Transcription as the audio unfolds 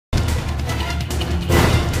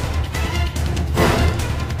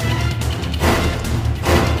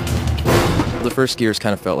the first Gears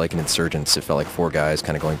kind of felt like an insurgence. It felt like 4 guys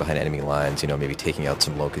kind of going behind enemy lines, you know, maybe taking out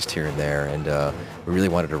some locusts here and there, and we really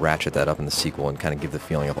wanted to ratchet that up in the sequel and kind of give the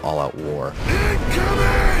feeling of all-out war.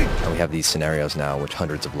 Incoming! And we have these scenarios now in which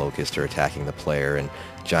hundreds of locusts are attacking the player, and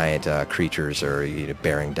giant creatures are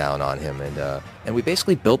bearing down on him, and we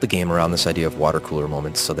basically built the game around this idea of water cooler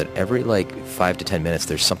moments so that every 5 to 10 minutes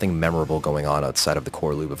there's something memorable going on outside of the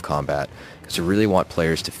core loop of combat, because we really want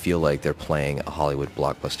players to feel like they're playing a Hollywood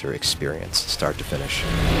blockbuster experience, start to finish.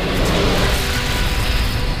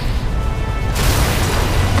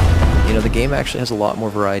 You know, the game actually has a lot more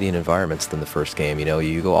variety in environments than the first game. You know,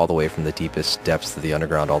 you go all the way from the deepest depths of the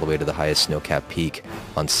underground all the way to the highest snow-capped peak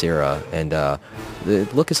on Sierra, and the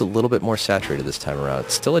look is a little bit more saturated this time around.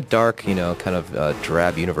 It's still a dark, you know, kind of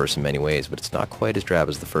drab universe in many ways, but it's not quite as drab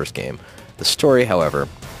as the first game. The story, however,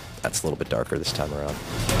 that's a little bit darker this time around.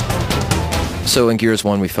 So in Gears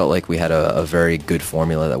 1, we felt like we had a very good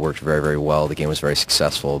formula that worked very, very well. The game was very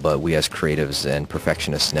successful, but we as creatives and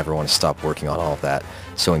perfectionists never want to stop working on all of that.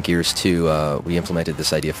 So in Gears 2, we implemented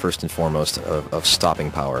this idea first and foremost of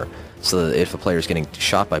stopping power. So that if a player is getting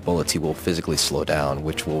shot by bullets, he will physically slow down,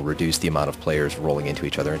 which will reduce the amount of players rolling into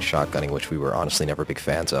each other and shotgunning, which we were honestly never big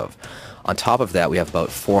fans of. On top of that, we have about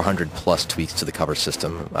 400 plus tweaks to the cover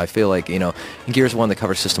system. I feel like, you know, in Gears 1, the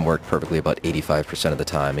cover system worked perfectly about 85% of the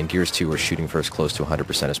time. In Gears 2, we're shooting for as close to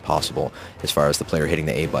 100% as possible, as far as the player hitting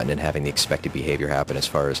the A button and having the expected behavior happen, as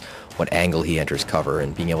far as what angle he enters cover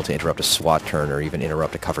and being able to interrupt a SWAT turn or even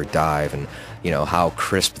interrupt a cover dive, and, you know, how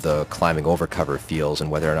crisp the climbing over cover feels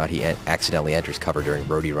and whether or not he accidentally enters cover during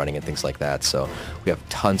roadie running and things like that. So we have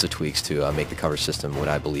tons of tweaks to make the cover system what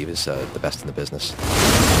I believe is the best in the business.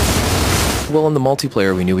 Well, in the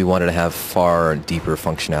multiplayer, we knew we wanted to have far deeper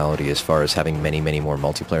functionality as far as having many, many more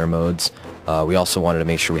multiplayer modes. We also wanted to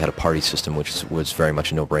make sure we had a party system, which was very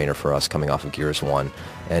much a no-brainer for us coming off of Gears 1.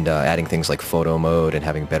 And adding things like photo mode and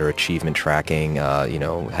having better achievement tracking, you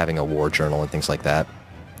know, having a war journal and things like that.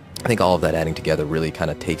 I think all of that adding together really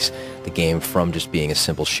kind of takes the game from just being a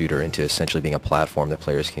simple shooter into essentially being a platform that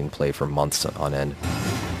players can play for months on end.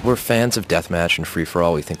 We're fans of deathmatch and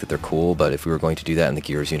free-for-all. We think that they're cool, but if we were going to do that in the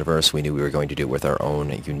Gears universe, we knew we were going to do it with our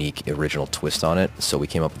own unique, original twist on it. So we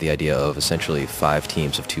came up with the idea of essentially 5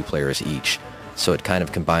 teams of 2 players each. So it kind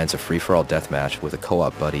of combines a free-for-all deathmatch with a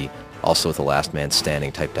co-op buddy, also with a last man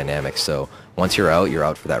standing type dynamic. So once you're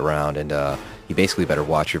out for that round, and you basically better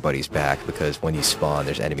watch your buddies back, because when you spawn,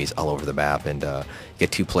 there's enemies all over the map, and you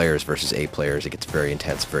get 2 players versus 8 players. It gets very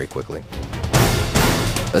intense very quickly.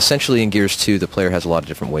 Essentially, in Gears 2, the player has a lot of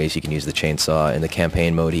different ways he can use the chainsaw. In the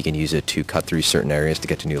campaign mode, he can use it to cut through certain areas to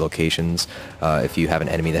get to new locations. If you have an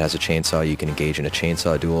enemy that has a chainsaw, you can engage in a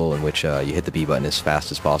chainsaw duel in which you hit the B button as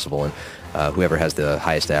fast as possible, and whoever has the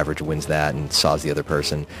highest average wins that and saws the other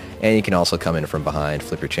person. And you can also come in from behind,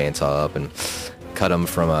 flip your chainsaw up, and cut them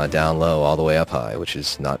from down low all the way up high, which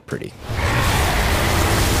is not pretty.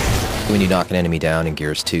 When you knock an enemy down in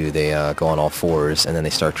Gears 2, they go on all 4s, and then they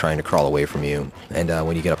start trying to crawl away from you. And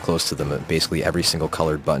when you get up close to them, basically every single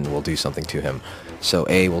colored button will do something to him. So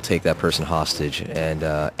A will take that person hostage, and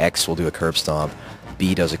X will do a curb stomp.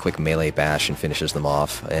 B does a quick melee bash and finishes them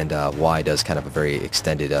off, and Y does kind of a very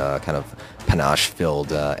extended, kind of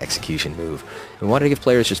panache-filled execution move. We wanted to give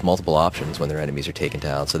players just multiple options when their enemies are taken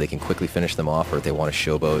down, so they can quickly finish them off, or if they want to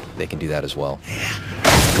showboat, they can do that as well.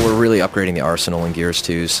 We're really upgrading the arsenal in Gears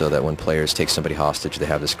 2 so that when players take somebody hostage, they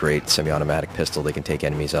have this great semi-automatic pistol they can take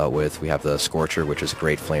enemies out with. We have the Scorcher, which is a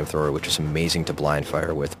great flamethrower, which is amazing to blind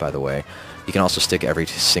fire with, by the way. You can also stick every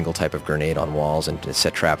single type of grenade on walls and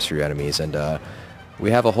set traps for your enemies, and we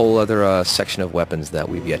have a whole other section of weapons that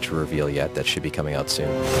we've yet to reveal yet that should be coming out soon.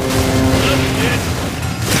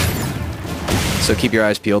 So keep your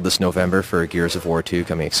eyes peeled this November for Gears of War 2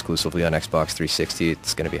 coming exclusively on Xbox 360.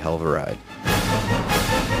 It's going to be a hell of a ride.